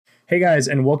Hey guys,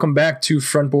 and welcome back to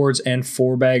Front Boards and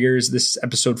Four Baggers. This is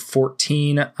episode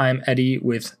 14. I'm Eddie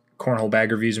with Cornhole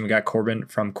Bag Reviews, and we got Corbin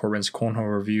from Corbin's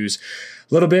Cornhole Reviews.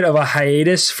 A little bit of a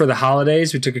hiatus for the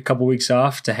holidays. We took a couple weeks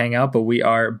off to hang out, but we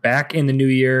are back in the new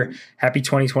year. Happy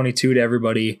 2022 to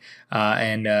everybody,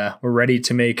 and we're ready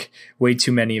to make way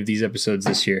too many of these episodes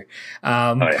this year.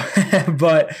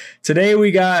 But today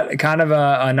we got kind of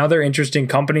another interesting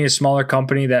company, a smaller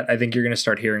company that I think you're going to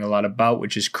start hearing a lot about,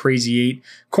 which is Crazy 8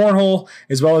 Cornhole,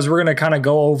 as well as we're going to kind of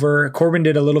go over, Corbin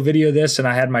did a little video of this, and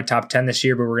I had my top 10 this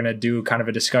year, but we're going to do kind of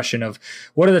a discussion of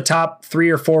what are the top 3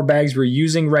 or 4 bags we're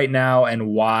using right now and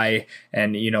why,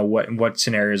 and you know what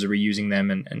scenarios are we using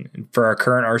them and for our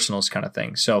current arsenals kind of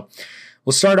thing. So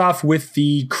we'll start off with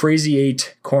the Crazy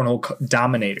 8 Cornhole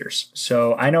Dominators.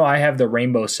 So I know I have the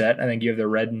rainbow set. I think you have the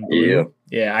red and blue.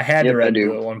 Yeah, I had the red and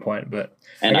blue at one point, but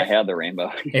I had the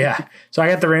rainbow. Yeah. So I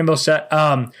got the rainbow set.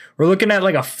 We're looking at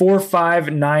like a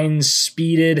 4.59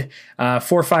 speeded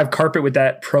 4.5 carpet with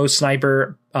that Pro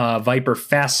Sniper Viper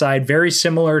fast side, very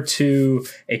similar to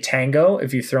a Tango.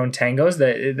 If you've thrown Tangos,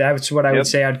 that's what I would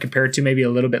say I'd compare it to, maybe a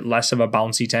little bit less of a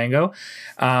bouncy Tango.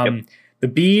 The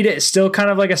bead is still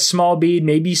kind of like a small bead,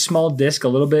 maybe small disc a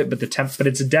little bit, but but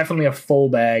it's definitely a full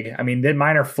bag. I mean,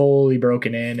 mine are fully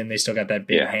broken in and they still got that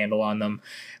big handle on them.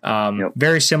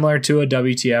 Very similar to a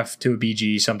WTF, to a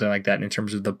BG, something like that in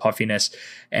terms of the puffiness.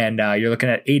 And you're looking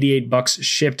at $88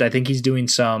 shipped. I think he's doing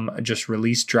some just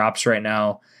release drops right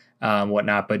now,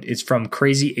 whatnot, but it's from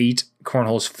Crazy 8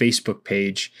 Cornhole's Facebook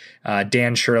page.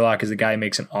 Dan Sherlock is the guy who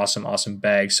makes an awesome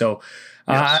bag. So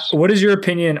what is your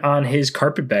opinion on his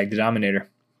carpet bag, the Dominator?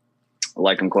 I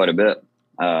like him quite a bit.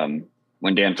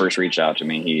 When Dan first reached out to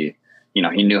me, he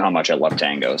knew how much I love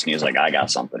Tangos, and he was like, I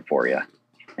got something for you.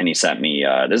 And he sent me,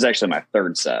 this is actually my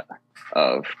third set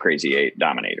of Crazy 8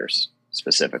 Dominators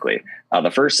specifically.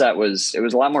 The first set was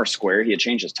a lot more square. He had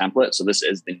changed his template. So this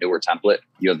is the newer template.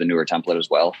 You have the newer template as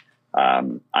well.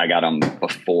 I got him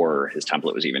before his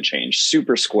template was even changed.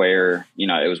 Super square.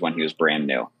 It was when he was brand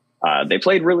new. They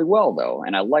played really well though,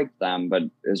 and I liked them, but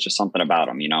it was just something about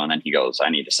them, and then he goes, I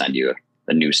need to send you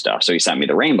the new stuff. So he sent me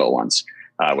the rainbow ones,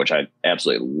 which I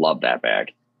absolutely love that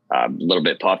bag. A little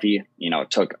bit puffy, it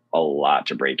took a lot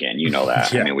to break in.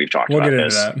 That. Yeah. I mean, we've talked about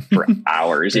this for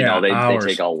hours. They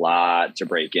take a lot to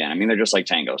break in. I mean, they're just like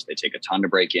Tangos. They take a ton to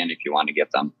break in if you want to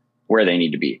get them where they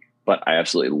need to be. But I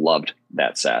absolutely loved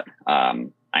that set. I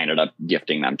ended up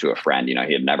gifting them to a friend. He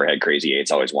had never had Crazy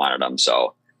 8s, always wanted them.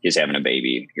 So he's having a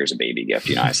baby. Here's a baby gift.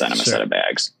 I sent him a set of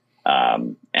bags.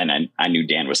 And then I knew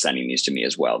Dan was sending these to me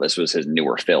as well. This was his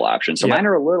newer fill option. So mine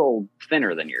are a little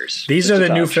thinner than yours. These are the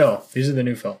new fill.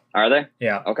 Are they?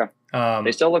 Yeah. Okay.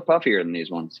 They still look puffier than these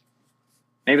ones.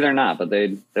 Maybe they're not, but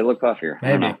they look puffier.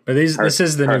 Maybe. But this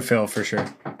is the new fill for sure.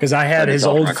 Because I had his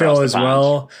old fill as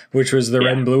well, which was the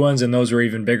red and blue ones, and those were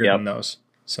even bigger than those.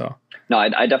 So no,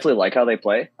 I definitely like how they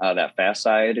play. That fast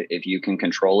side, if you can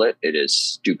control it, it is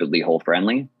stupidly hole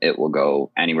friendly. It will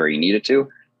go anywhere you need it to.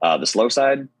 The slow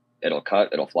side, it'll cut,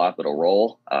 it'll flop, it'll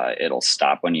roll, it'll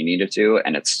stop when you need it to,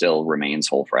 and it still remains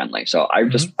hole friendly. So I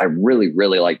really,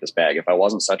 really like this bag. If I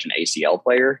wasn't such an ACL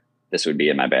player, this would be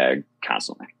in my bag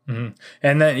constantly. Mm-hmm.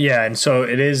 And then, and so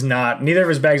it is not, neither of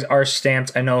his bags are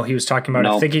stamped. I know he was talking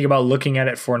about thinking about looking at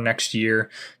it for next year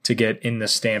to get in the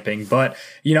stamping, but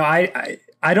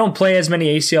I don't play as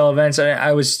many ACL events.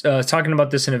 I was talking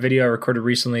about this in a video I recorded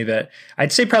recently that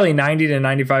I'd say probably 90 to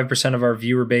 95% of our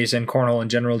viewer base and cornhole in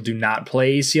general do not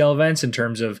play ACL events in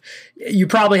terms of, you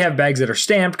probably have bags that are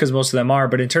stamped because most of them are,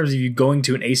 but in terms of you going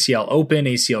to an ACL Open,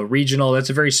 ACL Regional, that's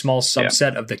a very small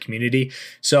subset of the community.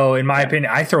 So in my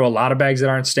opinion, I throw a lot of bags that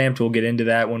aren't stamped. We'll get into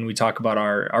that when we talk about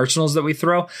our arsenals that we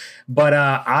throw. But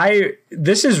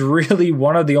this is really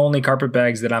one of the only carpet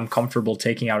bags that I'm comfortable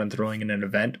taking out and throwing in an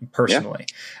event personally.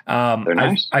 They're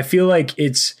nice. I feel like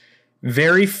it's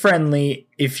very friendly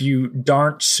if you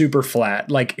aren't super flat,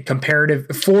 like comparative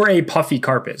for a puffy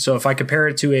carpet. So if I compare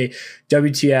it to a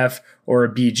WTF or a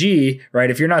BG, right?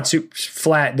 If you're not super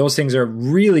flat, those things are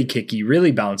really kicky,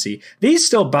 really bouncy. These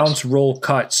still bounce, roll,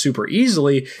 cut super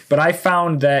easily, but I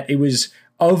found that it was,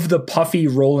 of the puffy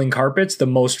rolling carpets, the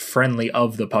most friendly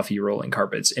of the puffy rolling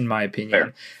carpets, in my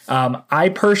opinion. I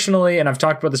personally, and I've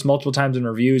talked about this multiple times in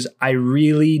reviews, I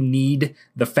really need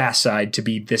the fast side to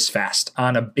be this fast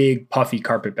on a big puffy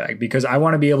carpet bag because I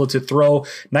want to be able to throw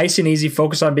nice and easy,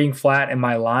 focus on being flat in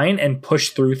my line and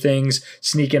push through things,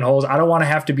 sneak in holes. I don't want to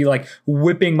have to be like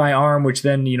whipping my arm, which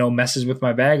then, messes with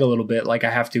my bag a little bit like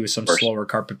I have to with some slower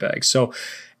carpet bags. So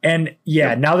And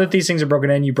now that these things are broken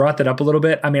in, you brought that up a little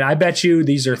bit. I mean, I bet you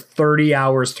these are 30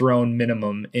 hours thrown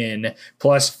minimum in,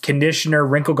 plus conditioner,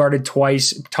 wrinkle guarded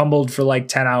twice, tumbled for like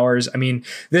 10 hours. I mean,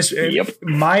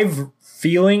 my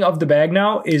feeling of the bag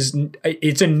now is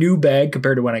it's a new bag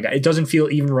compared to when I got it. It doesn't feel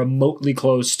even remotely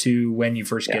close to when you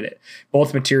first get it.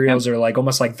 Both materials are like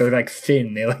almost like they're like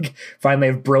thin. They like finally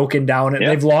have broken down and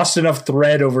they've lost enough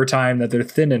thread over time that they're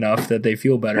thin enough that they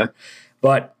feel better.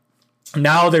 But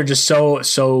now they're just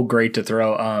so great to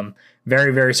throw.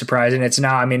 Very, very surprising. It's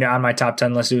now, I mean, on my top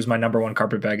 10 list, it was my number one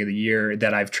carpet bag of the year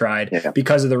that I've tried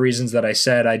because of the reasons that I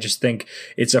said. I just think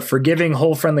it's a forgiving,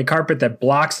 hole-friendly carpet that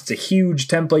blocks. It's a huge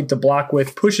template to block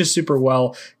with, pushes super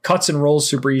well, cuts and rolls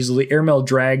super easily, airmail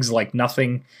drags like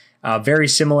nothing. Very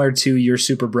similar to your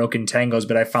super broken Tangos,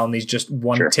 but I found these just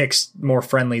ticks more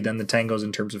friendly than the Tangos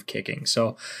in terms of kicking.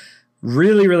 So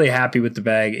really, really happy with the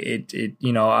bag.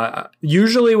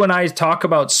 Usually when I talk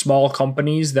about small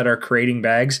companies that are creating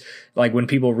bags, like when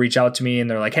people reach out to me and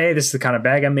they're like, hey, this is the kind of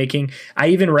bag I'm making, I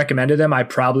even recommended them. I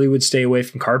probably would stay away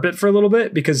from carpet for a little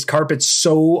bit because carpet's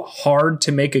so hard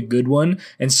to make a good one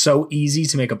and so easy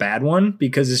to make a bad one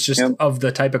because it's just of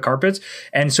the type of carpets.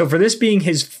 And so for this being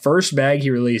his first bag he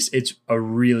released, it's a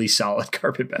really solid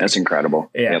carpet bag. That's incredible.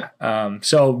 Yeah.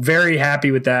 So very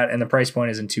happy with that. And the price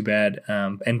point isn't too bad.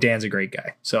 And Dan's a great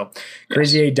guy. So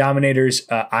Crazy 8 Dominators,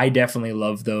 I definitely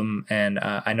love them. And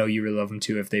I know you really love them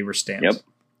too if they were stamped. Yep.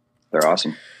 They're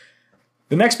awesome.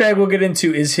 The next bag we'll get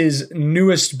into is his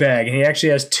newest bag, and he actually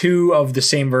has two of the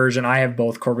same version. I have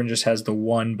both. Corbin just has the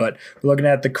one, but we're looking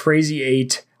at the Crazy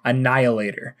 8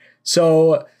 Annihilator.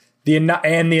 So the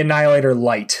Annihilator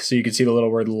Light. So you can see the little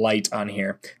word light on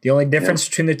here. The only difference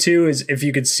between the two is if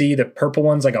you could see the purple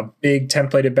one's like a big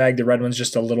templated bag, the red one's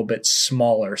just a little bit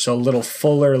smaller. So a little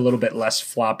fuller, a little bit less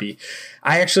floppy.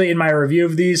 I actually, in my review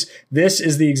of these, this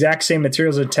is the exact same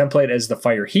materials and template as the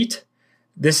Fire Heat.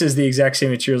 This is the exact same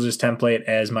materials as template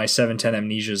as my 710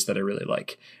 Amnesias that I really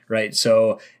like, right?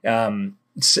 So if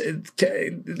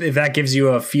that gives you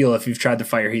a feel, if you've tried the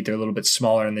Fire Heat, they're a little bit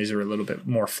smaller and these are a little bit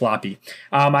more floppy.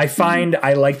 I find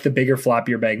I like the bigger,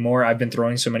 floppier bag more. I've been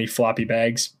throwing so many floppy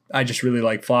bags. I just really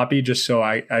like floppy just so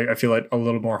I feel it a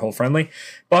little more hole friendly.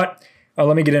 But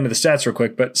let me get into the stats real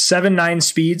quick. But 7.9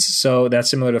 speeds, so that's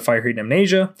similar to Fire Heat and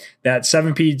Amnesia. That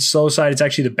 7-speed slow side, it's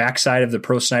actually the back side of the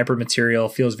Pro Sniper material.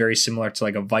 Feels very similar to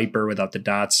like a Viper without the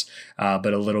dots,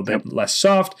 but a little bit less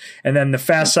soft. And then the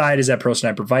fast side is that Pro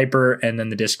Sniper Viper, and then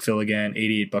the disc fill again,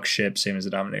 $88 ship, same as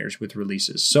the Dominators with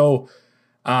releases. So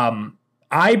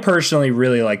I personally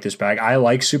really like this bag. I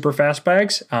like super fast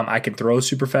bags. I can throw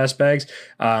super fast bags.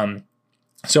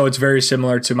 So it's very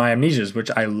similar to my Amnesias,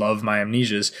 which I love my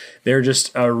Amnesias. They're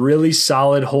just a really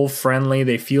solid, hole friendly.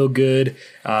 They feel good.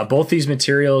 Both these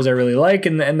materials I really like.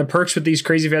 And the perks with these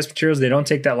crazy fast materials, they don't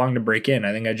take that long to break in.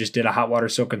 I think I just did a hot water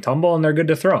soak and tumble and they're good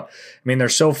to throw. I mean, they're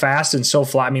so fast and so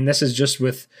flat. I mean, this is just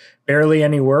with barely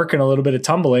any work and a little bit of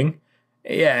tumbling.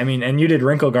 Yeah, I mean, and you did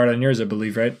wrinkle guard on yours, I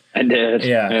believe, right? I did.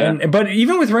 Yeah. But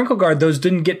even with wrinkle guard, those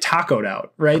didn't get tacoed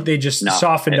out, right? They just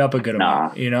softened up a good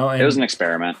amount, you know? And it was an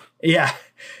experiment. Yeah.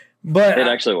 But it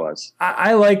actually was.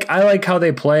 I like how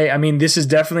they play. I mean, this is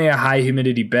definitely a high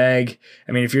humidity bag.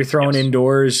 I mean, if you're throwing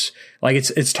indoors, like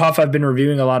it's tough. I've been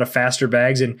reviewing a lot of faster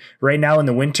bags, and right now in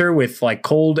the winter with like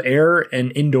cold air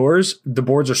and indoors, the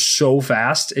boards are so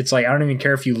fast. It's like I don't even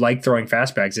care if you like throwing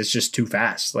fast bags. It's just too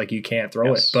fast. Like you can't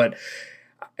throw it. But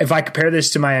if I compare this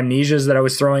to my Amnesias that I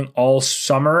was throwing all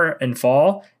summer and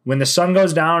fall, when the sun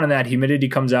goes down and that humidity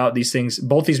comes out,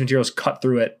 both these materials cut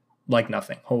through it like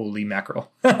nothing. Holy mackerel.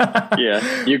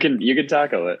 Yeah, you can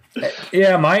tackle it.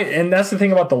 Yeah, and that's the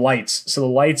thing about the lights. So the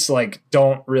lights like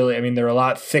don't really, I mean, they're a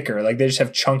lot thicker. Like they just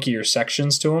have chunkier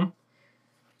sections to them.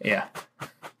 Yeah.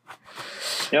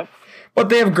 Yep. But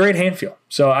they have great hand feel.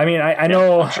 So I mean, I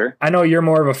know I know you're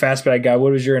more of a fast bag guy.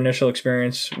 What was your initial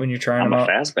experience when you're trying them out?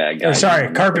 I'm a fast bag guy. Oh,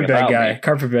 sorry, carpet bag guy.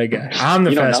 Carpet bag guy. I'm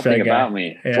the fast bag guy. You know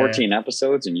nothing about me. 14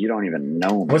 episodes and you don't even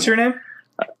know me. What's your name?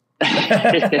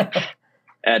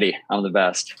 Eddie, I'm the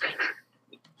best.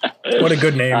 What a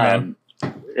good name, man.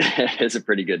 It's a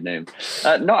pretty good name.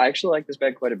 No, I actually like this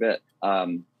bag quite a bit. I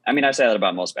mean, I say that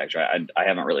about most bags, right? I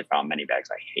haven't really found many bags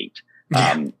I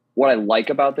hate. What I like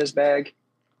about this bag,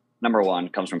 number one,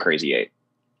 comes from Crazy 8.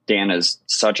 Dan is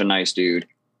such a nice dude.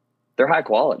 They're high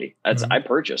quality. I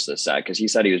purchased this set because he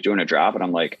said he was doing a drop, and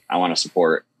I'm like, I want to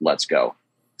support. Let's go.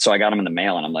 So I got them in the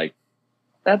mail, and I'm like,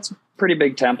 that's pretty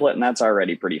big template, and that's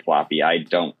already pretty floppy. I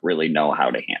don't really know how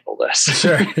to handle this.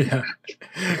 Sure. Yeah.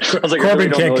 I was like,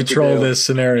 Corbin can't control this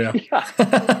scenario. Yeah.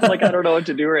 Like, I don't know what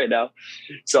to do right now.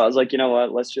 So I was like, you know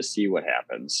what? Let's just see what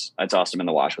happens. I tossed them in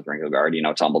the wash with Wrinkle Guard,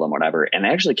 tumbled them, whatever. And they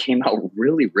actually came out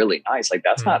really, really nice. Like,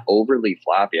 that's not overly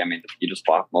floppy. I mean, if you just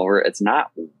flop them over, it's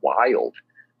not wild.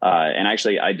 And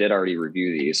actually, I did already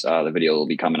review these. The video will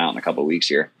be coming out in a couple of weeks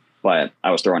here. But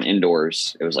I was throwing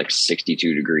indoors. It was like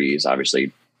 62 degrees,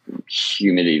 obviously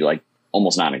humidity like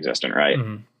almost non-existent, right?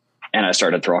 And I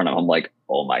started throwing them. I'm like,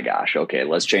 oh my gosh, okay,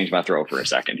 let's change my throw for a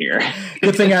second here.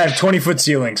 Good thing I have 20-foot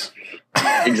ceilings.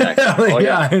 Exactly. Oh,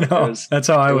 yeah, I know. That's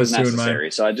how I was doing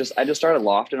mine. So I just started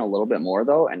lofting a little bit more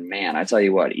though, and man, I tell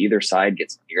you what, either side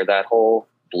gets near that hole,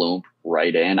 bloom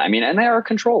right in. I mean, and they are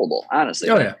controllable, honestly.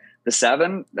 Oh yeah. The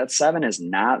 7 is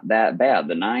not that bad.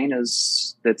 The 9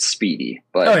 that's speedy,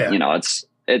 but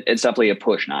it's definitely a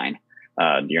push 9.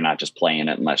 You're not just playing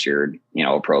it unless you're,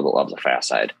 a pro that loves the fast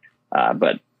side.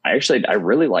 But I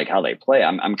really like how they play.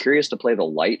 I'm curious to play the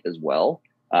light as well.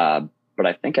 But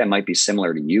I think I might be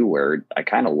similar to you where I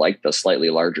kind of like the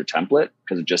slightly larger template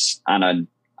because it just on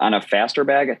a faster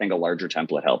bag, I think a larger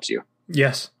template helps you.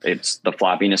 Yes. It's the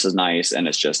floppiness is nice. And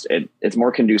it's just, it's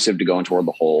more conducive to going toward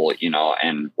the hole,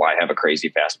 and why have a crazy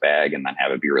fast bag and then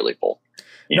have it be really full.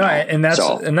 And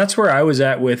that's where I was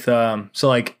at with so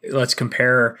like let's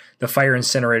compare the Fire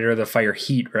Incinerator, the Fire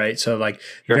Heat, right? So like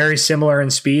very similar in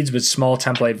speeds, but small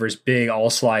template versus big all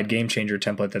slide game changer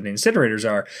template that the incinerators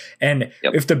are. And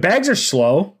if the bags are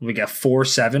slow, we got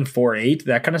 4.7, 4.8,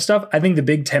 that kind of stuff. I think the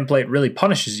big template really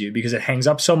punishes you because it hangs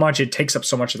up so much, it takes up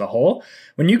so much of the hole.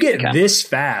 When you get this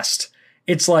fast,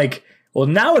 it's like, well,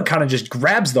 now it kind of just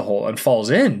grabs the hole and falls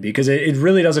in because it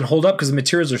really doesn't hold up because the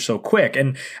materials are so quick.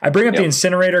 And I bring up the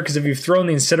incinerator because if you've thrown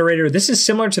the incinerator, this is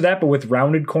similar to that, but with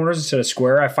rounded corners instead of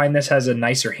square. I find this has a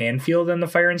nicer hand feel than the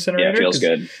Fire Incinerator. Yeah, it feels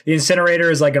good. The incinerator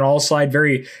is like an all slide,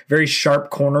 very, very sharp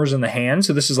corners in the hand.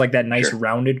 So this is like that nice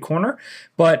rounded corner.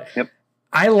 But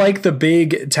I like the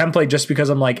big template just because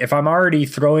I'm like, if I'm already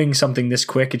throwing something this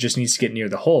quick, it just needs to get near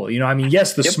the hole.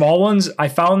 Yes, the small ones, I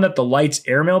found that the lights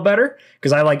airmail better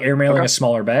because I like airmailing a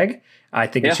smaller bag. I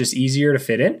think it's just easier to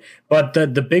fit in. But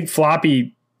the big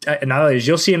floppy, nowadays,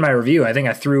 you'll see in my review, I think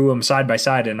I threw them side by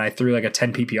side and I threw like a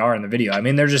 10 PPR in the video. I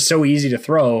mean, they're just so easy to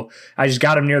throw. I just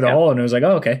got them near the hole and it was like,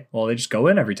 oh, okay. Well, they just go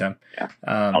in every time.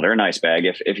 Yeah. They're a nice bag.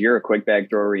 If you're a quick bag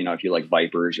thrower, if you like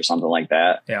Vipers or something like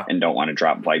that and don't want to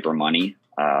drop Viper money,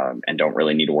 and don't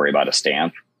really need to worry about a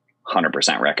stamp,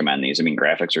 100% recommend these. I mean,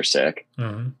 graphics are sick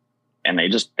and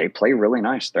they play really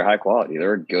nice. They're high quality.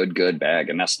 They're a good bag.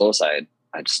 And that slow side,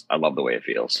 I love the way it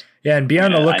feels. Yeah. And be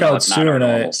on the lookout soon. Not a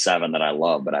normal 7 that I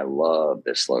love, but I love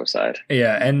this slow side.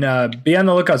 Yeah. And be on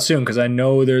the lookout soon because I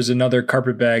know there's another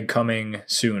carpet bag coming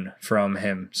soon from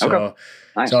him. So,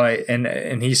 nice. So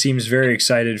and he seems very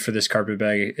excited for this carpet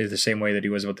bag the same way that he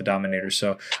was with the Dominator.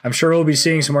 So I'm sure we'll be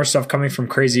seeing some more stuff coming from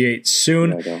Crazy 8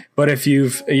 soon. But if you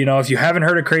haven't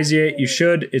heard of Crazy 8, you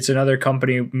should. It's another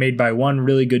company made by one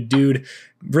really good dude.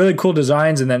 Really cool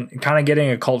designs, and then kind of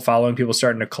getting a cult following, people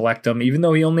starting to collect them. Even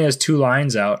though he only has 2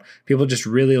 lines out, people just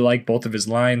really like both of his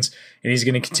lines, and he's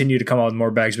going to continue to come out with more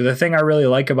bags. But the thing I really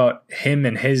like about him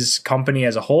and his company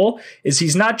as a whole is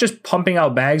he's not just pumping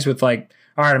out bags with like,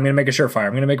 all right, I'm going to make a Surefire,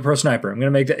 I'm going to make a Pro Sniper, I'm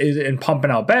going to make and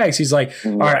pumping out bags. He's like,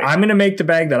 all right, I'm going to make the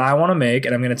bag that I want to make,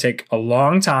 and I'm going to take a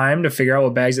long time to figure out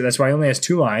what bags. That's why he only has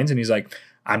 2 lines, and he's like,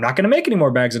 I'm not going to make any more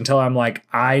bags until I'm like,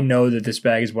 I know that this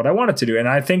bag is what I want it to do. And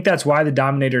I think that's why the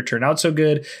Dominator turned out so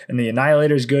good and the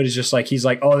Annihilator is good. It's just like, he's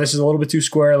like, oh, this is a little bit too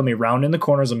square. Let me round in the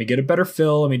corners. Let me get a better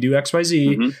fill. Let me do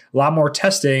XYZ. A lot more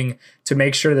testing to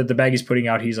make sure that the bag he's putting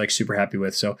out, he's like super happy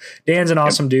with. So Dan's an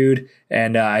awesome dude.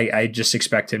 And I just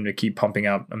expect him to keep pumping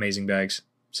out amazing bags.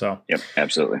 So, yep,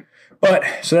 absolutely. But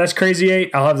so that's Crazy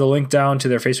 8. I'll have the link down to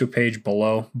their Facebook page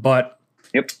below. But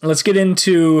let's get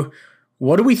into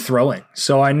what are we throwing?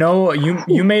 So I know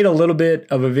you made a little bit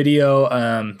of a video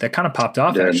that kind of popped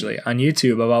off actually on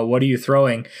YouTube about what are you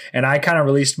throwing, and I kind of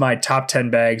released my top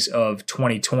 10 bags of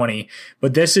 2020.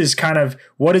 But this is kind of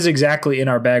what is exactly in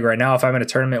our bag right now. If I'm in a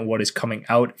tournament, what is coming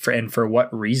out for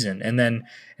what reason, and then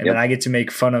I get to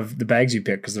make fun of the bags you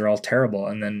pick because they're all terrible,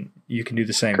 and then you can do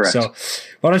the same. Correct. So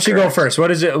why don't you go first?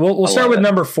 What is it? We'll start with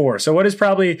number 4. So what is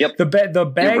probably the bag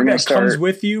that comes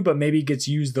with you, but maybe gets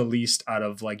used the least out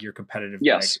of like your competitive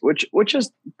bag? Which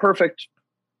is perfect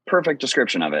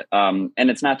description of it. And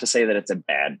it's not to say that it's a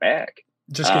bad bag.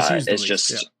 Just gets used the it's least,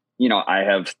 just I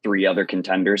have 3 other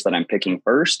contenders that I'm picking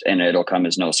first, and it'll come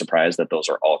as no surprise that those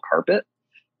are all carpet.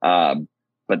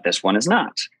 But this one is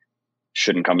not.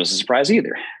 Shouldn't come as a surprise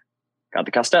either. Got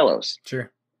the Costellos.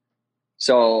 Sure.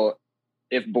 So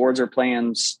if boards are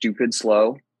playing stupid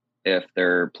slow, if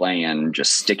they're playing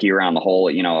just sticky around the hole,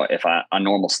 if a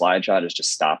normal slide shot is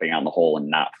just stopping on the hole and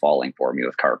not falling for me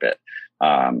with carpet,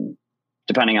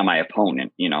 depending on my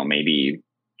opponent, maybe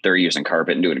they're using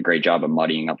carpet and doing a great job of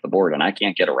muddying up the board and I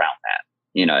can't get around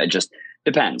that. It just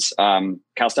depends.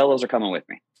 Costellos are coming with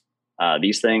me.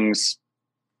 These things,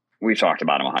 we've talked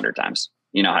about them 100 times.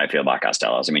 You know how I feel about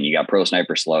Costellos. I mean, you got Pro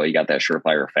Sniper slow, you got that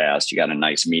Surefire fast, you got a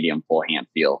nice medium full hand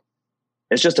feel.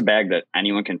 It's just a bag that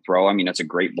anyone can throw. I mean, it's a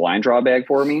great blind draw bag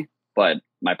for me, but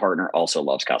my partner also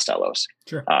loves Costellos.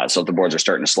 Sure. So if the boards are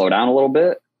starting to slow down a little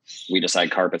bit, we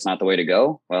decide carpet's not the way to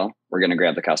go. Well, we're going to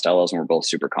grab the Costellos and we're both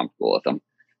super comfortable with them.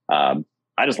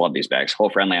 I just love these bags. Hole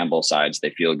friendly on both sides. They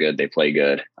feel good. They play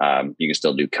good. You can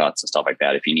still do cuts and stuff like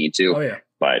that if you need to. Oh, yeah.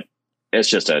 But it's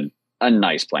just a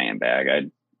nice playing bag.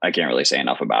 I can't really say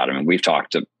enough about them. And we've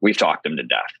talked them to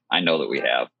death. I know that we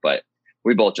have, but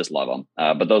we both just love them.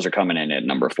 But those are coming in at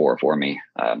number 4 for me.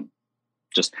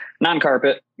 Just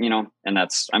non-carpet, and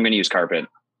I'm going to use carpet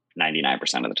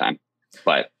 99% of the time.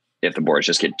 But if the boards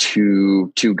just get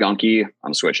too gunky,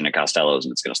 I'm switching to Costellos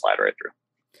and it's going to slide right through.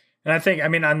 And I think,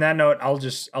 on that note,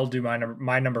 I'll do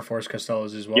my number 4 is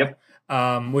Costellos as well.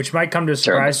 Yep. Which might come to a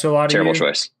surprise to a lot of you. Terrible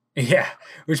choice. Yeah,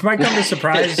 which might come to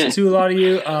surprise to a lot of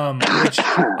you, which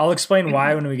I'll explain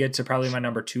why when we get to probably my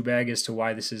number 2 bag as to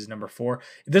why this is number 4.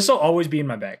 This will always be in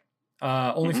my bag,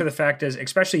 only for the fact is,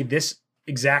 especially this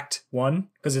exact one,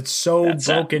 because it's so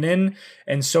broken in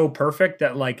and so perfect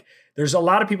that there's a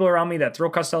lot of people around me that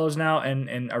throw Costellos now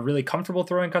and are really comfortable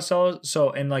throwing Costellos.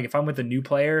 So, and if I'm with a new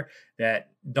player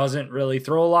that doesn't really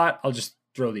throw a lot, I'll just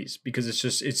throw these because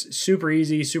it's super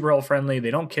easy, super hole friendly.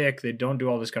 They don't kick. They don't do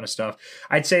all this kind of stuff.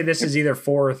 I'd say this is either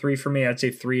 4 or 3 for me. I'd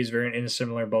say 3 is very in a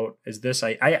similar boat as this.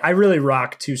 I really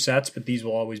rock 2 sets, but these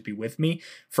will always be with me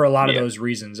for a lot of those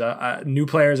reasons. New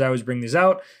players, I always bring these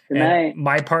out. And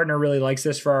my partner really likes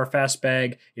this for our fast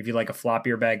bag. If you like a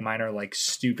floppier bag, mine are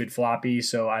stupid floppy.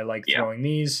 So I like throwing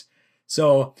these.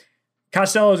 So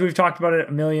Costellos, we've talked about it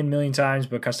a million times,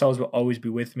 but Costellos will always be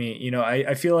with me.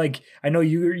 I feel like I know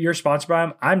you're sponsored by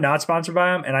them. I'm not sponsored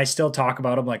by them, and I still talk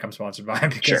about them like I'm sponsored by them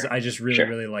because I just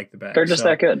really like the bag. They're just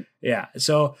that good. Yeah.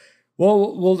 So,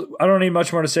 we'll I don't need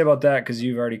much more to say about that because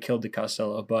you've already killed the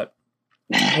Costello, but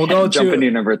we'll go jump into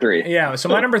number 3. Yeah. So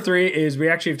my number 3 is, we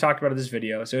actually have talked about it in this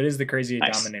video. So it is the Crazy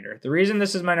 8 Dominator. The reason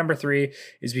this is my number 3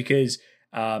 is because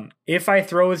if I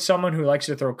throw with someone who likes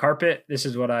to throw carpet, this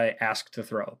is what I ask to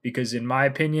throw, because in my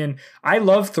opinion, I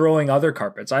love throwing other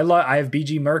carpets. I have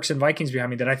BG Mercs and Vikings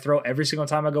behind me that I throw every single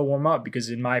time I go warm up, because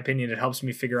in my opinion, it helps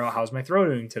me figure out how's my throw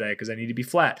doing today, because I need to be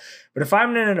flat. But if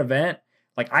I'm in an event,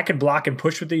 I could block and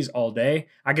push with these all day.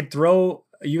 I could throw,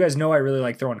 you guys know I really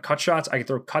like throwing cut shots. I can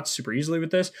throw cuts super easily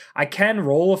with this. I can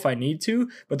roll if I need to,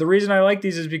 but the reason I like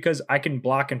these is because I can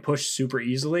block and push super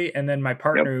easily. And then my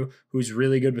partner, who's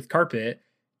really good with carpet,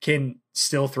 can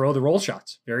still throw the roll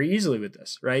shots very easily with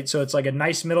this, right? So it's a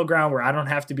nice middle ground where I don't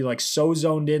have to be so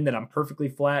zoned in that I'm perfectly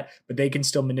flat, but they can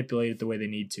still manipulate it the way they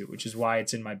need to, which is why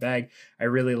it's in my bag. I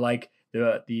really like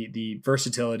the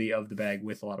versatility of the bag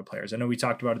with a lot of players. I know we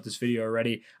talked about it this video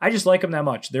already. I just like them that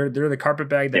much. They're the carpet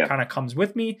bag that kind of comes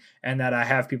with me and that I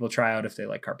have people try out if they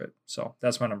like carpet. So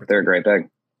that's my number 3. They're a great bag.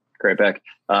 Great bag.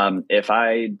 If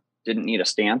I didn't need a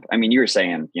stamp, you were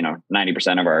saying,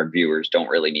 90% of our viewers don't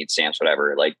really need stamps,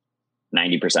 whatever.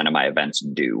 90% of my events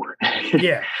do.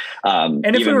 Yeah.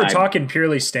 And if we were talking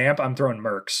purely stamp, I'm throwing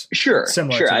Mercs. Sure.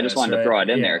 Similar. I just wanted to throw it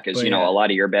in there because, a lot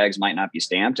of your bags might not be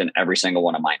stamped and every single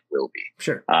one of mine will be.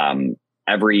 Sure.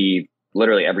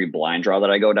 Literally every blind draw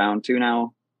that I go down to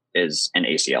now is an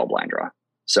ACL blind draw.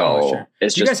 So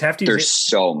it's you guys have to there's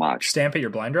so much. Stamp at your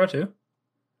blind draw too?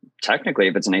 Technically,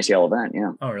 if it's an ACL event,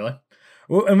 yeah. Oh, really?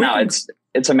 Well,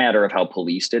 it's a matter of how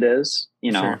policed it is.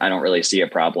 I don't really see a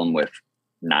problem with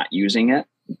not using it,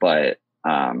 but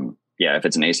if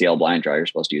it's an ACL blind draw, you're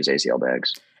supposed to use ACL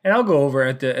bags. And I'll go over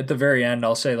at the very end.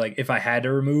 I'll say if I had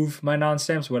to remove my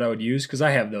non-stamps, what I would use, because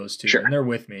I have those too, and they're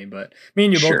with me. But me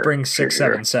and you both bring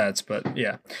 6-7 sets. But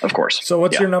yeah, of course. So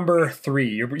what's your number 3?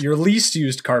 Your least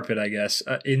used carpet, I guess.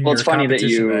 It's funny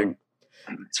bag.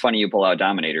 It's funny you pull out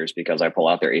Dominators because I pull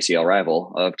out their ACL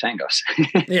rival of Tangos.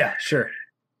 Yeah, sure.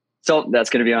 So that's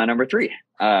going to be my number 3.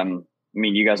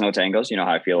 You guys know Tangos. You know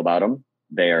how I feel about them.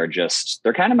 They're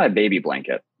kind of my baby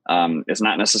blanket. It's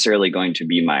not necessarily going to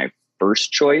be my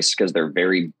first choice because they're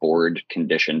very board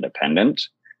condition dependent.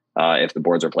 If the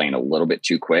boards are playing a little bit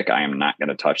too quick, I am not going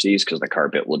to touch these because the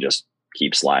carpet will just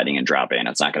keep sliding and drop in.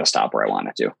 It's not going to stop where I want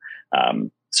it to.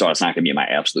 So it's not going to be my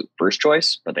absolute first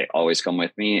choice, but they always come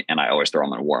with me and I always throw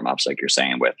them in warm-ups like you're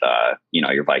saying with,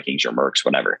 your Vikings, your Mercs,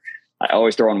 whatever. I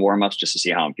always throw in warm-ups just to see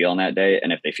how I'm feeling that day.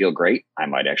 And if they feel great, I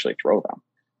might actually throw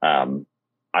them.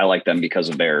 I like them because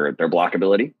of their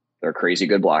blockability. They're a crazy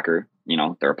good blocker. You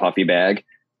know, they're a puffy bag.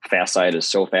 Fast side is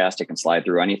so fast, it can slide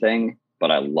through anything. But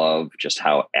I love just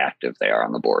how active they are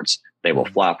on the boards. They will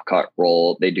flop, cut,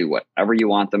 roll. They do whatever you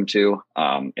want them to.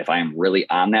 If I am really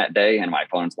on that day and my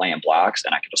opponent's laying blocks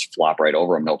and I can just flop right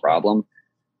over them, no problem.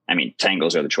 I mean,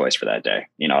 tangos are the choice for that day.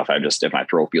 You know, if my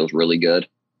throw feels really good,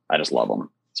 I just love them.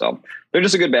 So they're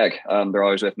just a good bag. They're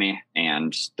always with me,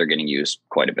 and they're getting used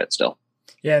quite a bit still.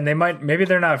 Yeah, and maybe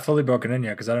they're not fully broken in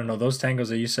yet, because I don't know. Those tangos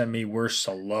that you sent me were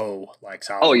slow, like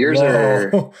solid. Oh, yours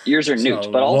are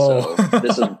nuked, but also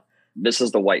this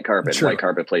is the white carpet. True. White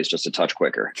carpet plays just a touch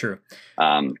quicker. True.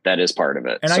 That is part of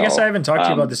it. And I guess I haven't talked to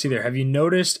you about this either. Have you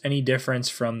noticed any difference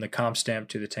from the Comp Stamp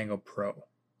to the Tango Pro?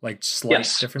 Like slight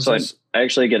differences? So I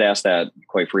actually get asked that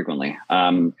quite frequently.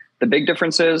 The big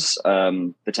difference is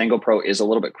the Tango Pro is a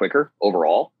little bit quicker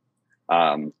overall.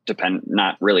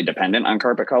 Not really dependent on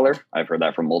carpet color. I've heard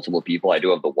that from multiple people. I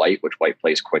do have the white, which white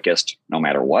plays quickest no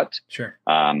matter what. Sure.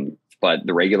 But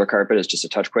the regular carpet is just a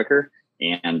touch quicker,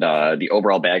 and the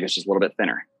overall bag is just a little bit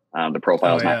thinner. The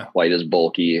profile is not quite as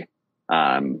bulky.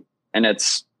 And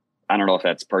I don't know if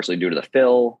that's partially due to the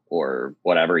fill or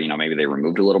whatever, you know, maybe they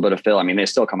removed a little bit of fill. I mean, they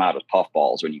still come out as puff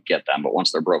balls when you get them, but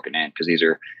once they're broken in, because these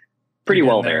are pretty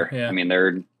well there. Yeah. I mean,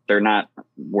 they're not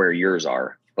where yours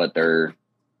are, but they're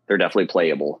definitely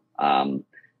playable.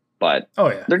 But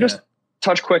they're just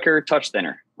touch quicker, touch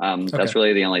thinner. That's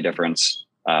really the only difference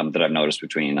that I've noticed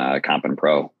between Comp and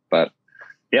Pro. But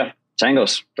yeah,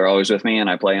 tangos, they're always with me, and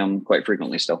I play them quite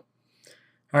frequently still.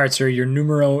 All right, sir, your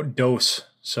numero dos.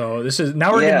 So this is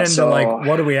now we're getting into like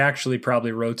what are we actually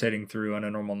probably rotating through on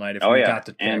a normal night if we got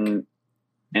to pick.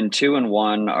 And 2 and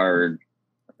 1 are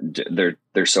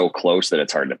they're so close that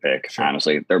it's hard to pick. Sure.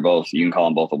 Honestly, they're both, you can call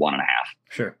them both a 1.5.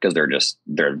 Sure. Because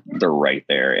they're right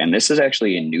there. And this is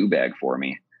actually a new bag for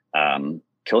me.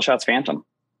 Killshots Phantom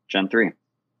Gen 3.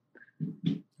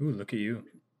 Ooh, look at you.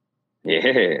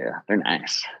 Yeah, they're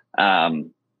nice.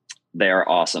 They are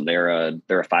awesome. They're a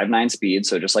 5.9 speed,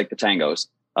 so just like the tangos.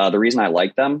 The reason I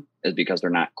like them is because they're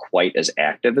not quite as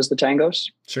active as the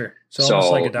tangos. Sure. So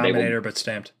almost like a Dominator, but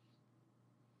stamped.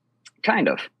 Kind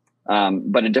of.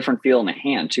 But a different feel in the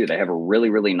hand too. They have a really,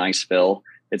 really nice fill.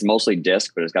 It's mostly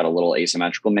disc, but it's got a little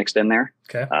asymmetrical mixed in there.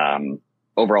 Okay.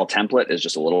 Overall template is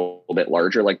just a little bit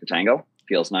larger like the Tango.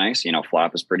 Feels nice. You know,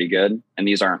 flop is pretty good. And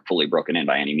these aren't fully broken in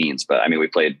by any means, but I mean, we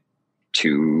played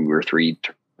 2 or 3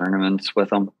 tournaments with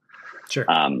them. Sure.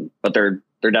 But they're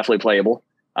definitely playable.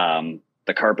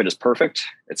 The carpet is perfect.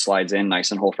 It slides in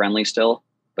nice and hole friendly still,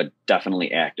 but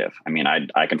definitely active. I mean,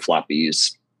 I can flop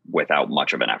these without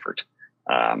much of an effort.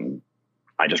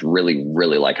 I just really,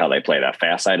 really like how they play. That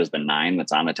fast side is the 9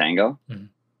 that's on the Tango. Mm-hmm.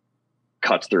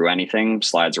 Cuts through anything,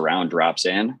 slides around, drops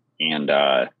in. And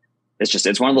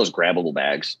it's one of those grabbable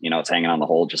bags. You know, it's hanging on the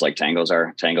hole just like tangos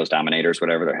are. Tangos, Dominators,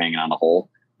 whatever, they're hanging on the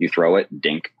hole. You throw it,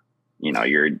 dink. You know,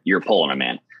 you're pulling them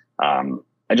in.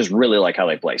 I just really like how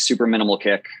they play. Super minimal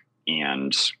kick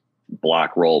and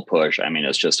block, roll, push. I mean,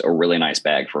 it's just a really nice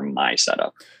bag for my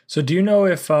setup. So do you know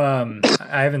if I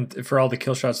haven't, for all the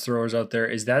Killshots throwers out there,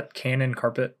 is that Canon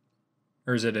carpet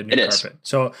or is it a new carpet?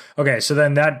 So, okay. So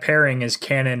then that pairing is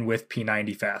Canon with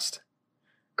P90 fast.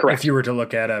 Correct. If you were to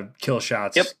look at a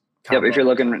Killshots. Yep. Combo. Yep. If you're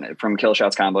looking from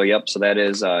Killshots combo. Yep. So that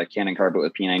is Canon carpet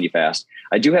with P90 fast.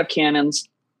 I do have Canons.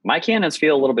 My Canons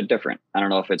feel a little bit different. I don't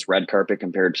know if it's red carpet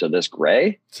compared to this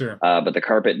gray. Sure. But the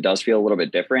carpet does feel a little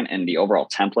bit different, and the overall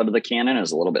template of the Canon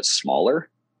is a little bit smaller.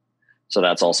 So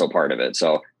that's also part of it.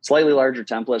 So slightly larger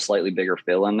template, slightly bigger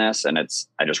fill in this, and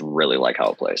I just really like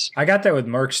how it plays. I got that with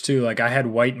Mercs too. Like I had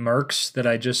white Mercs that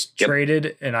I just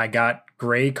traded, and I got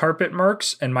gray carpet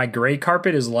Mercs, and my gray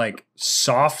carpet is like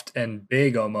soft and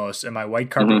big almost, and my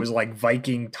white carpet was like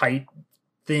Viking tight.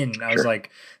 Thin. I was like,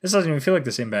 this doesn't even feel like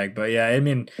the same bag, but yeah, I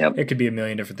mean, it could be a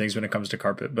million different things when it comes to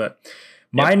carpet. But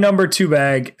my number 2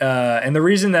 bag, and the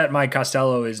reason that my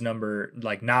Costello is not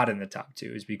in the top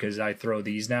 2 is because I throw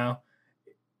these now.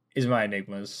 Is my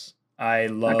Enigmas. I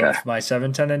love my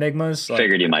 710 Enigmas.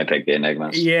 Figured you might pick the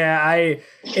Enigmas. Yeah,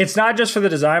 it's not just for the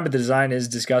design, but the design is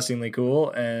disgustingly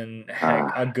cool and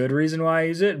a good reason why I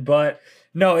use it. But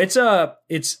no, it's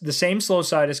the same slow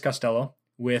side as Costello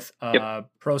with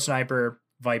Pro Sniper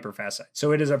Viper fast side.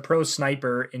 So it is a Pro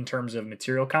Sniper in terms of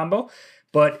material combo,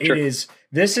 but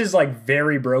this is like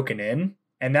very broken in,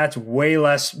 and that's way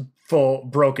less full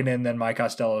broken in than my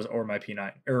Costellos or my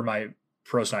P9 or my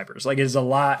Pro Snipers. Like it's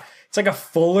like a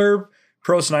fuller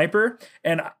Pro Sniper.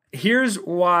 And here's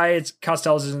why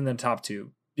Costellos is in the top 2,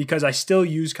 because I still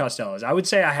use Costellos. I would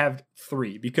say I have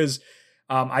 3 because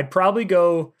I'd probably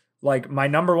go like my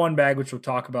number one bag, which we'll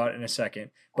talk about in a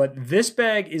second. But this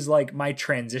bag is like my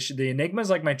transition. The Enigma is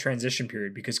like my transition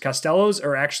period because Costellos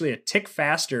are actually a tick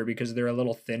faster because they're a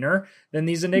little thinner than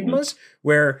these Enigmas,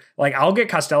 where like I'll get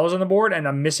Costellos on the board and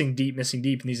I'm missing deep. And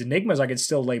these Enigmas I can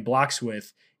still lay blocks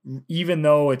with, even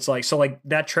though it's like, so like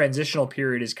that transitional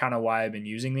period is kind of why I've been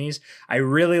using these. I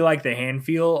really like the hand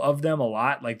feel of them a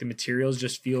lot. Like the materials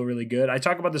just feel really good. I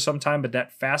talk about this sometime, but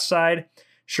that fast side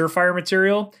Surefire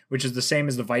material, which is the same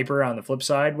as the Viper on the flip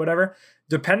side, whatever,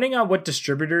 depending on what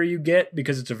distributor you get,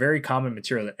 because it's a very common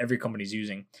material that every company's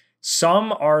using.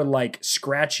 Some are like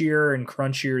scratchier and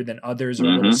crunchier than others, or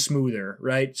a little smoother,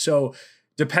 right? So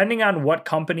depending on what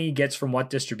company gets from what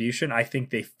distribution, I think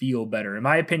they feel better. In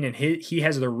my opinion, he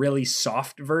has the really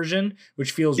soft version,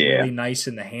 which feels really nice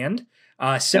in the hand.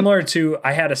 Similar to,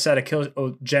 I had a set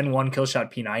of Gen 1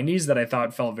 Killshot P90s that I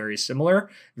thought felt very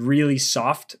similar. Really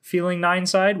soft feeling 9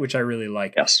 side, which I really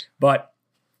like. Yes. But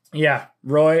yeah,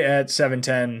 Roy at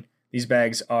 710, these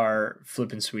bags are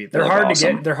flipping sweet. They're hard to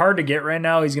get. They're hard to get right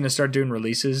now. He's going to start doing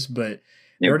releases, but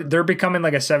they're becoming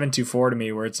like a 724 to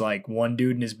me, where it's like one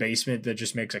dude in his basement that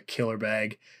just makes a killer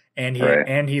bag,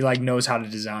 and he like knows how to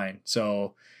design.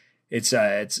 So it's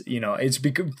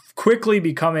quickly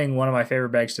becoming one of my favorite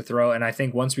bags to throw. And I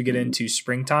think once we get into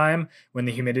springtime, when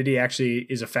the humidity actually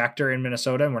is a factor in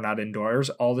Minnesota and we're not indoors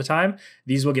all the time,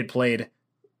 these will get played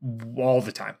all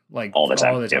the time, like all the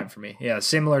time for me. Yeah.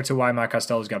 Similar to why my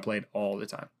Costellos got played all the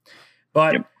time.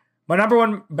 But my number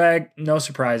one bag, no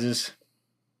surprises.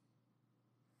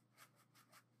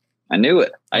 I knew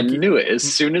it. As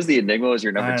soon as the Enigma was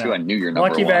your number 2, I knew your number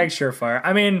 1. Lucky bag Surefire.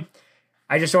 I mean,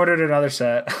 I just ordered another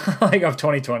set like of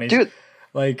 2020s. Dude,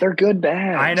 like they're good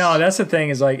bags. I know. That's the thing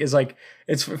is like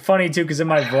it's funny too, because in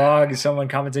my vlog someone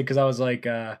commented, because I was like,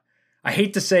 I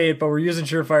hate to say it, but we're using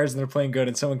Surefires and they're playing good.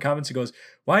 And someone comments and goes,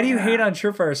 "Why do you hate on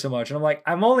Surefire so much?" And I'm like,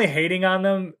 I'm only hating on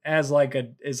them as like a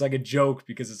joke,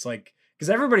 because it's like, because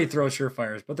everybody throws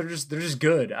Surefires, but they're just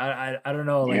good. I don't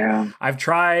know. Like I've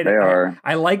tried. They are.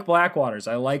 I like Blackwaters.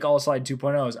 I like All Slide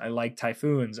 2.0s. I like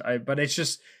Typhoons. But it's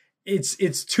just.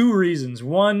 It's 2 reasons.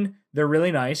 One, they're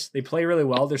really nice. They play really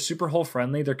well. They're super hole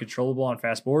friendly. They're controllable on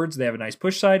fast boards. They have a nice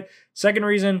push side. Second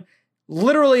reason,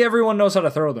 literally everyone knows how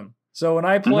to throw them. So when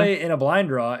I play in a blind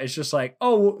draw, it's just like,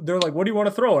 oh, they're like, what do you want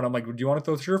to throw? And I'm like, do you want to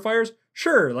throw Surefires?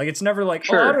 Sure. Like it's never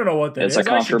like, oh, I don't know what that is. It's a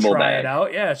comfortable try bag. it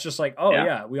out. Yeah, it's just like, oh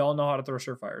yeah, we all know how to throw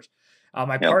Surefires.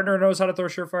 My partner knows how to throw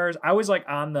Surefires. I was like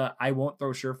on the I won't throw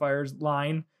Surefires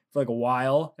line for like a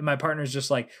while, and my partner's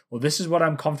just like, well, this is what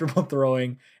I'm comfortable throwing,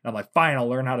 and I'm like, fine, I'll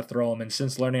learn how to throw them. And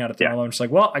since learning how to throw them, I'm just like,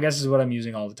 well, I guess this is what I'm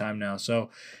using all the time now.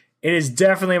 So it is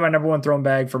definitely my number 1 throwing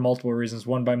bag for multiple reasons.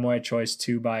 1, by my choice.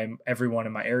 2, by everyone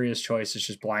in my area's choice. It's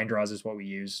just blind draws is what we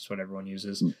use. It's what everyone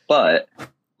uses. But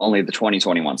only the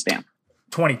 2021 stamp.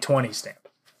 2020 stamp.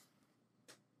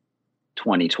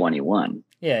 2021.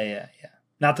 Yeah.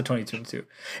 Not the 2022.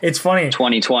 It's funny.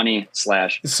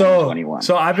 2020/2021.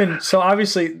 So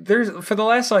obviously there's, for the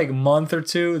last like month or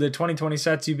two, the 2020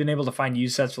 sets, you've been able to find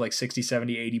used sets for like 60,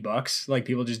 70, $80. Like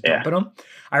people just dumping them.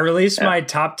 I released my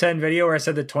top 10 video where I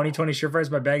said the 2020 Surefire is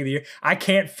my bag of the year. I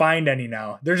can't find any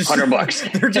now. They're just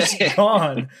 $100. They're just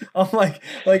gone. I'm like,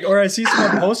 or I see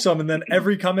someone post some and then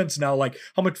every comment's now like,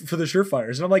 how much for the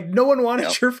Surefires? And I'm like, no one wanted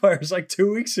Surefires like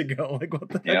 2 weeks ago. Like what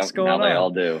the heck's going on? Now they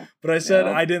all do. But I said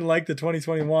I didn't like the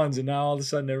 2021s, and now all of a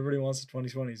sudden everybody wants the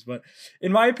 2020s. But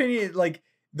in my opinion, like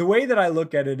the way that I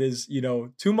look at it is,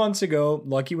 2 months ago,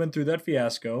 Lucky went through that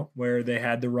fiasco where they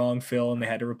had the wrong fill and they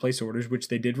had to replace orders, which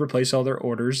they did replace all their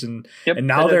orders. And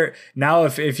now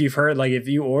if you've heard, like if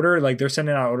you order, like they're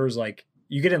sending out orders, like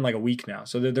you get in like a week now.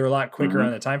 So they're a lot quicker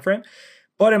on the time frame.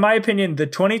 But in my opinion, the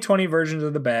 2020 versions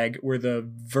of the bag were the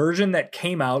version that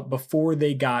came out before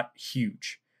they got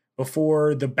huge.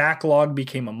 Before the backlog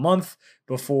became a month,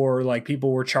 before like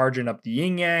people were charging up the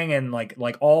yin yang, and like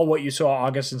all what you saw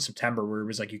August and September, where it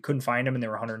was like you couldn't find them and they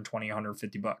were $120,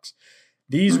 $150.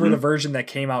 These were the version that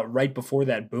came out right before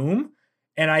that boom.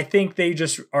 And I think they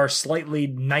just are slightly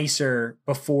nicer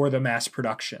before the mass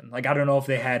production. Like, I don't know if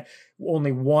they had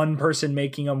only one person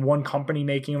making them, one company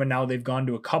making them, and now they've gone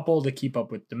to a couple to keep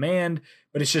up with demand.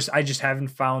 But it's just, I just haven't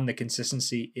found the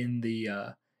consistency in the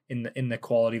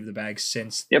quality of the bag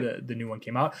since the new one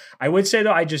came out. I would say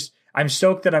though, I'm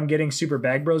stoked that I'm getting Super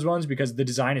Bag Bros ones because the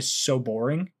design is so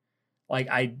boring.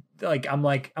 I'm like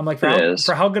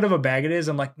for how good of a bag it is,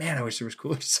 I'm like, man, I wish there was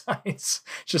cooler designs. It's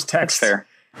just text. That's fair.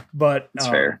 But it's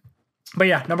fair. But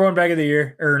yeah, number 1 bag of the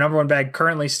year, or number 1 bag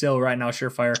currently still right now,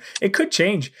 Surefire. It could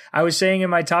change. I was saying in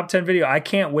my top 10 video, I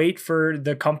can't wait for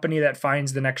the company that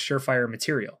finds the next Surefire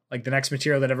material, like the next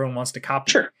material that everyone wants to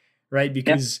copy. Sure. Right?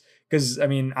 Because because I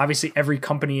mean, obviously every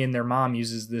company and their mom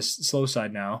uses this slow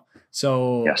side now.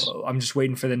 So Yes. I'm just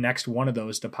waiting for the next one of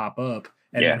those to pop up.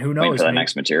 And Yeah, then who waiting knows? for the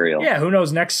next material. Yeah, who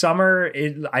knows? Next summer,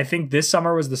 I think this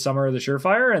summer was the summer of the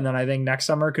Surefire, and then I think next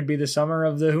summer could be the summer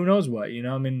of the who knows what. You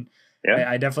know, I mean, Yeah.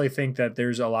 I definitely think that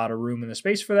there's a lot of room in the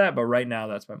space for that, but right now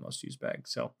that's my most used bag.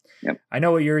 So Yep. I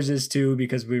know what yours is too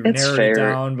because we've It's narrowed fair. it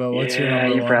down. But what's your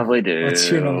number you one? probably do. What's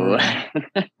your number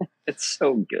one? It's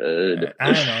so good.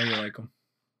 I don't know. You like them?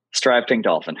 Striped Pink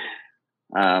Dolphin.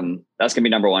 That's gonna be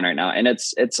number one right now, and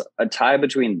it's a tie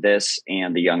between this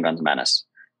and the Young Guns Menace.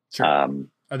 Sure.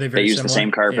 Are they very use similar? the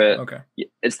same carpet. Yeah, okay.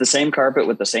 It's the same carpet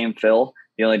with the same fill.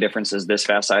 The only difference is this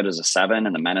Fast Side is a 7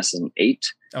 and the Menace is an 8.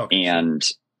 Okay, and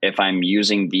if I'm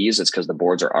using these, it's because the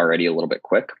boards are already a little bit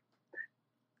quick,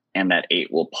 and that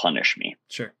 8 will punish me.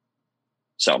 Sure.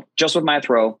 So just with my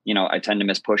throw, I tend to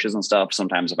miss pushes and stuff.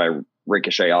 Sometimes if I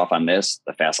ricochet off on this,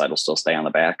 the Fast Side will still stay on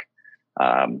the back.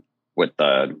 With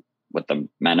the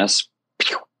Menace,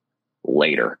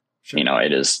 later, Sure.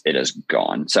 it is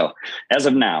gone. So as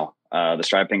of now, the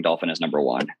Striped Pink Dolphin is number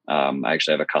one. I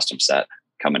actually have a custom set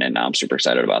coming in now. I'm super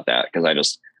excited about that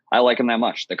because I like them that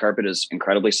much. The carpet is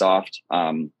incredibly soft.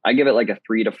 I give it like a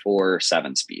 3 to 4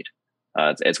 7 speed.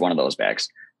 It's one of those bags,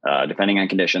 depending on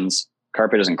conditions.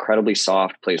 Carpet is incredibly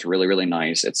soft, plays really, really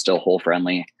nice. It's still hole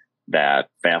friendly. That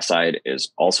Fast Side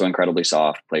is also incredibly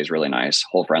soft, plays really nice,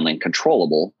 hole friendly,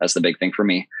 controllable. That's the big thing for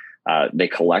me. They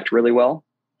collect really well.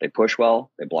 They push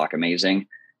well. They block amazing.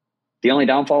 The only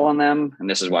downfall on them, and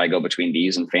this is why I go between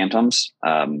these and Phantoms,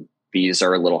 these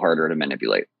are a little harder to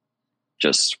manipulate.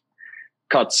 Just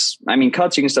cuts. I mean,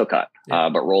 cuts you can still cut,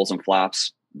 but rolls and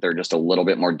flops, they're just a little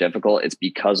bit more difficult. It's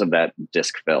because of that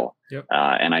disc fill. Yep.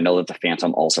 And I know that the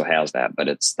Phantom also has that, but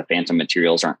the Phantom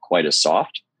materials aren't quite as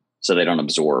soft, so they don't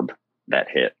absorb that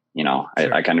hit. Sure.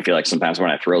 I kind of feel like sometimes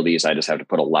when I throw these, I just have to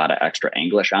put a lot of extra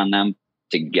anglish on them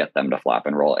to get them to flop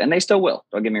and roll. And they still will.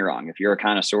 Don't get me wrong. If you're a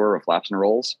connoisseur of flaps and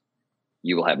rolls,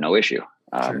 you will have no issue.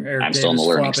 Sure. I'm still in the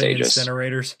learning stages.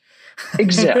 Incinerators.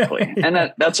 Exactly.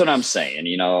 And that's what I'm saying.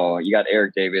 You got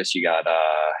Eric Davis, you got,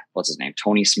 what's his name?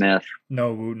 Tony Smith.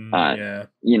 No Wooten. Yeah.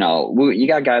 You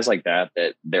got guys like that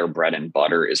their bread and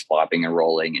butter is flopping and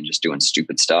rolling and just doing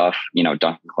stupid stuff.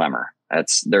 Duncan Klemmer,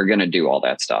 they're going to do all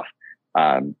that stuff.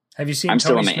 Have you seen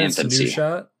Tony Smith's new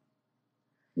shot?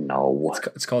 No.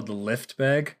 It's called the lift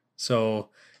bag. So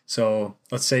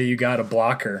let's say you got a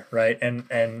blocker, right?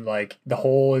 And like the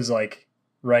hole is like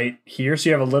right here. So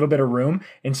you have a little bit of room.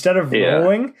 Instead of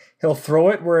rolling, he'll throw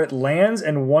it where it lands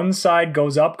and one side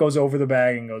goes up, goes over the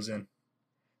bag and goes in.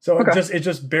 So it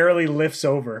just barely lifts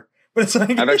over. But it's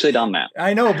like I've actually done that.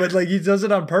 I know, but like he does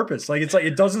it on purpose. Like it's like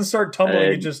it doesn't start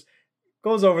tumbling, it just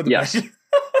goes over the bag.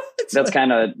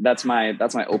 That's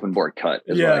my open board cut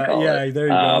is what I call it. There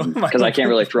you go. Because I can't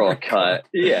really throw a cut.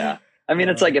 Yeah. I mean,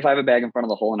 it's like if I have a bag in front of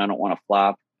the hole and I don't want to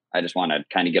flop, I just want to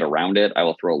kind of get around it. I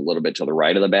will throw a little bit to the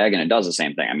right of the bag and it does the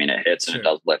same thing. I mean, it hits and it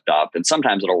does lift up, and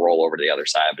sometimes it'll roll over to the other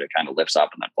side, but it kind of lifts up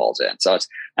and then falls in. So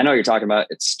I know what you're talking about.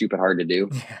 It's stupid hard to do.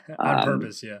 On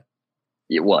purpose. Yeah.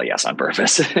 Well, yes, on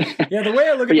purpose. Yeah. The way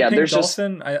I look at the Pink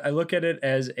Dolphin, I look at it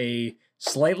as a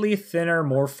slightly thinner,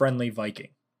 more friendly Viking.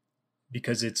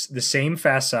 Because it's the same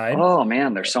Fast Side. Oh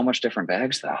man, there's so much different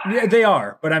bags though. Yeah, they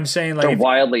are. But I'm saying like they're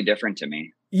wildly different to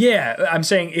me. Yeah, I'm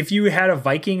saying if you had a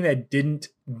Viking that didn't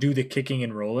do the kicking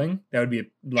and rolling, that would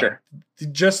be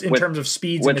just in terms of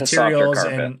speeds and materials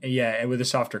and with a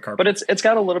softer carpet. But it's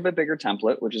got a little bit bigger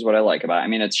template, which is what I like about it. I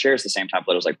mean, it shares the same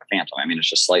template as like the Phantom. I mean, it's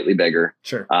just slightly bigger.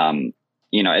 Sure.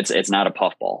 It's not a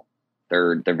puffball.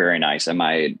 They're very nice, and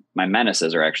my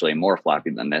Menaces are actually more floppy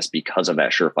than this because of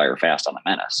that Surefire Fast on the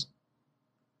Menace.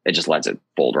 It just lets it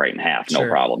fold right in half. No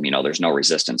problem. There's no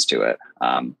resistance to it.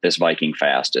 This Viking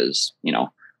Fast is, a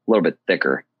little bit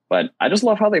thicker, but I just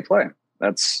love how they play.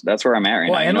 That's where I'm at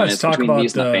right now. And let's talk about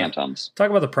these and the Phantoms. Talk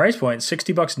about the price point.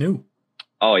 $60 new.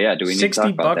 Oh yeah. Do we need to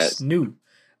talk about that? $60 new.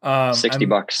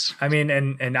 $60. I mean,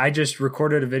 and I just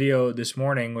recorded a video this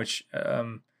morning, which,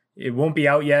 it won't be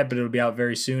out yet, but it'll be out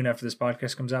very soon after this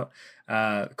podcast comes out,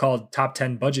 called Top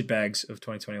 10 Budget Bags of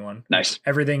 2021. Nice.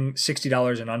 Everything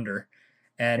 $60 and under.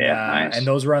 And nice. And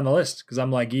those were on the list because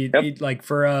I'm like, like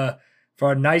for a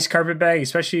nice carpet bag,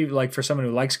 especially like for someone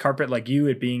who likes carpet like you,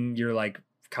 it being your like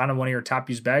kind of one of your top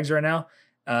used bags right now.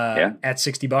 At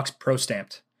 $60 pro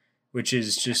stamped, which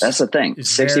is just that's the thing.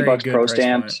 $60 pro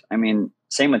stamped. I mean,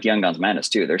 same with Young Guns Menace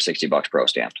too. They're $60 pro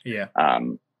stamped. Yeah.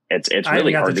 It's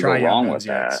really hard to go wrong with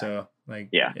that. So like,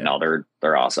 no,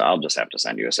 they're awesome. I'll just have to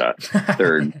send you a set.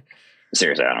 They're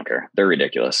seriously, I don't care. They're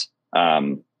ridiculous.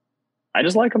 I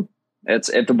just like them.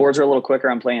 If the boards are a little quicker,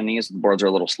 I'm playing these. If the boards are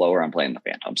a little slower, I'm playing the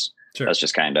Phantoms. Sure. That's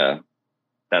just kind of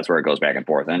that's where it goes back and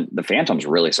forth. And the Phantoms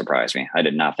really surprised me. I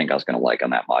did not think I was going to like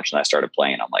them that much. And I started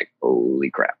playing. I'm like, holy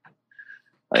crap.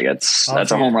 Like that's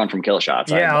a home run from Kill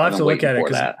Shots. Yeah, I'll have to look at it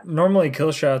because normally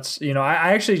Kill Shots, you know,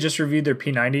 I actually just reviewed their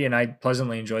P90 and I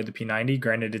pleasantly enjoyed the P90.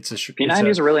 Granted, P90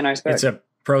 is a really nice bag. It's a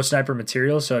pro sniper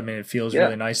material, so I mean, it feels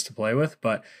really nice to play with.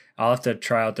 But I'll have to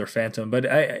try out their Phantom. But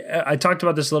I talked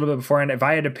about this a little bit before, and if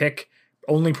I had to pick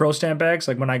only pro stamp bags,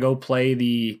 like when I go play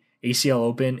the ACL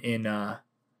Open in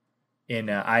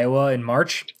Iowa in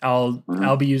March,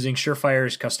 I'll be using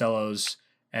Surefires, Costellos,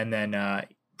 and then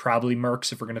probably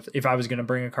Mercs if I was gonna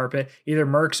bring a carpet, either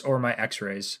Mercs or my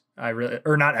X-rays.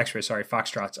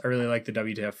 Foxtrots. I really like the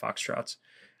WTF Foxtrots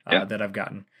that I've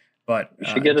gotten. But you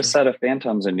should get a set of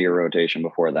Phantoms into your rotation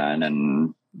before then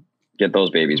and get those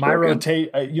babies. You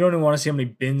don't even want to see how many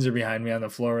bins are behind me on the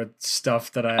floor with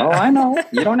stuff that I know.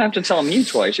 You don't have to tell me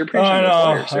twice. You're preaching to the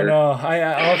players, sir. I know.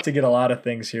 I'll have to get a lot of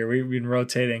things here. We've been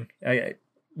rotating.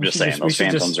 Those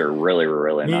Phantoms are really,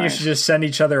 really nice. You should just send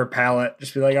each other a pallet.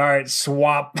 Just be like, all right,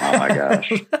 swap. Oh my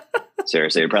gosh.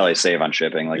 Seriously, you'd probably save on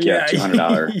shipping. Like,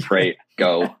 $200 freight,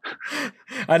 go.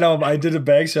 I know. I did a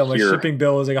bag sale. My shipping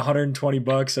bill was like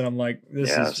 $120, and I'm like,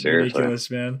 this is ridiculous,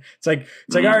 man. It's like,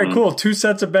 all right, cool. 2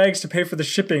 sets of bags to pay for the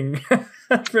shipping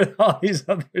for all these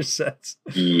other sets.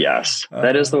 Yes,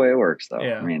 that is the way it works, though.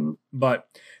 Yeah. I mean, but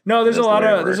no, there's a lot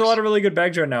of really good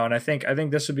bags right now, and I think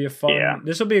this would be a fun. Yeah.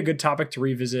 This will be a good topic to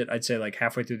revisit. I'd say like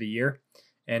halfway through the year.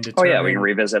 And we can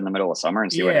revisit in the middle of summer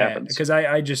and see what happens. Because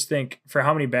I just think for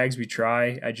how many bags we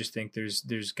try, I just think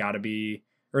there's got to be,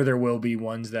 or there will be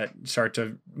ones that start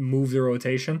to move the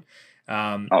rotation.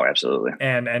 Absolutely.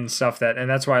 And stuff and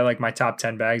that's why I like my top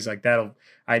 10 bags like that'll.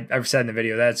 I've said in the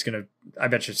video I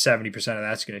bet you 70% of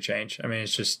that's gonna change. I mean,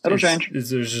 it'll change.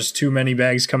 There's just too many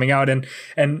bags coming out,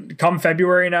 and come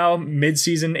February now,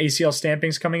 mid-season ACL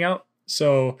stamping's coming out.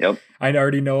 So I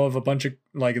already know of a bunch of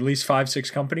like at least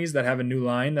 5-6 companies that have a new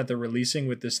line that they're releasing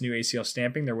with this new ACL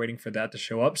stamping. They're waiting for that to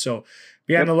show up. So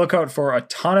be on the lookout for a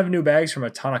ton of new bags from a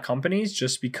ton of companies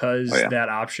just because that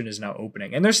option is now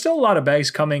opening. And there's still a lot of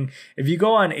bags coming. If you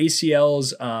go on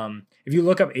ACL's, if you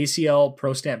look up ACL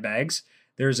Pro Stamp bags,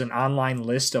 there's an online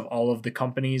list of all of the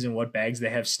companies and what bags they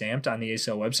have stamped on the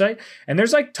ACL website. And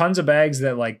there's like tons of bags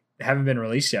that like haven't been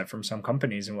released yet from some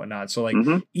companies and whatnot. So like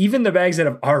even the bags that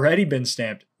have already been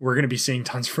stamped, we're going to be seeing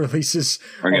tons of releases.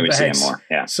 We're going to be seeing more.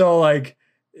 Yeah. So like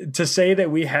to say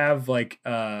that we have like,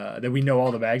 that we know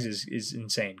all the bags is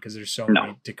insane because there's so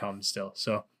many to come still.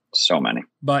 So many.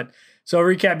 But so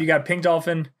recap, you got Pink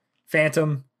Dolphin,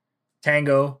 Phantom,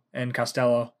 Tango, and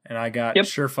Costello, and I got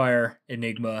Surefire,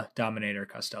 Enigma, Dominator,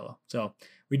 Costello. So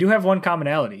we do have one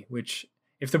commonality, which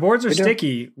if the boards are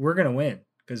sticky, we're going to win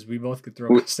because we both could throw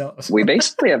Costellos. We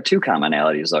basically have 2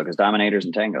 commonalities, though, because Dominators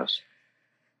and Tangos.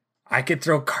 I could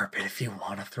throw carpet if you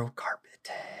want to throw carpet.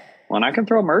 Well, and I can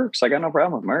throw Mercs. I got no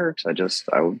problem with Mercs.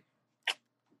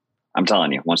 I'm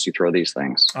telling you, once you throw these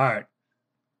things. All right.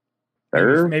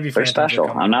 They're special.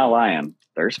 I'm not lying.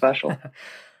 They're special.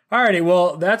 Alrighty,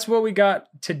 well, that's what we got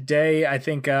today. I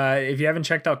think if you haven't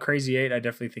checked out Crazy 8, I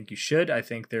definitely think you should. I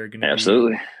think they're going to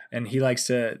absolutely. And he likes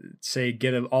to say,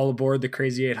 get all aboard the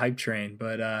Crazy 8 hype train.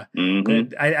 But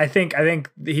I think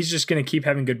he's just going to keep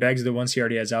having good bags. The ones he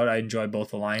already has out, I enjoy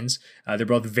both the lines. They're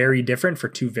both very different for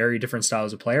 2 very different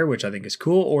styles of player, which I think is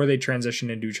cool. Or they transition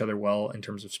into each other well in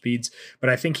terms of speeds. But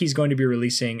I think he's going to be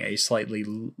releasing a slightly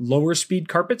lower speed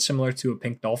carpet, similar to a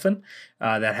Pink Dolphin,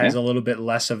 that has a little bit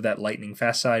less of that lightning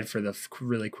fast side for the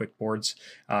really quick boards.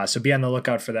 So be on the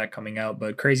lookout for that coming out.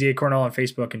 But Crazy 8 Cornell on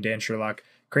Facebook and Dan Sherlock,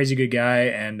 crazy good guy,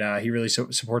 and he really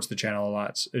supports the channel a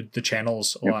lot. The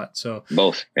channels a lot. So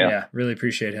both, really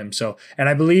appreciate him. So, and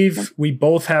I believe we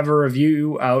both have a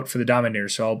review out for the Dominator.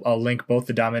 So I'll link both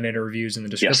the Dominator reviews in the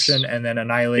description, and then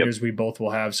Annihilators. We both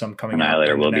will have some coming out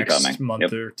in the next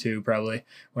month or two, probably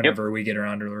whenever we get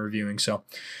around to reviewing. So.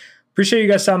 Appreciate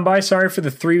you guys stopping by. Sorry for the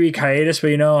 3-week hiatus,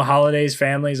 but holidays,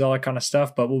 families, all that kind of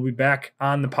stuff. But we'll be back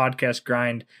on the podcast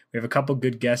grind. We have a couple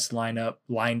good guests lined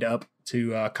up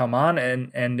to come on.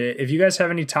 And if you guys have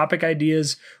any topic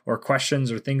ideas or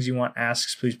questions or things you want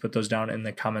asks, please put those down in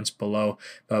the comments below.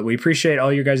 But we appreciate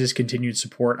all you guys' continued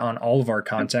support on all of our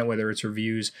content, whether it's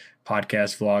reviews,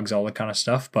 podcasts, vlogs, all that kind of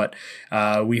stuff. But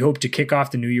we hope to kick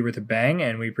off the new year with a bang,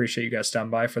 and we appreciate you guys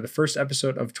stopping by for the first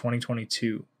episode of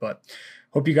 2022. But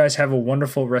hope you guys have a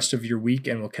wonderful rest of your week,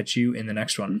 and we'll catch you in the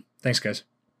next one. Thanks, guys.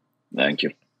 Thank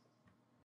you.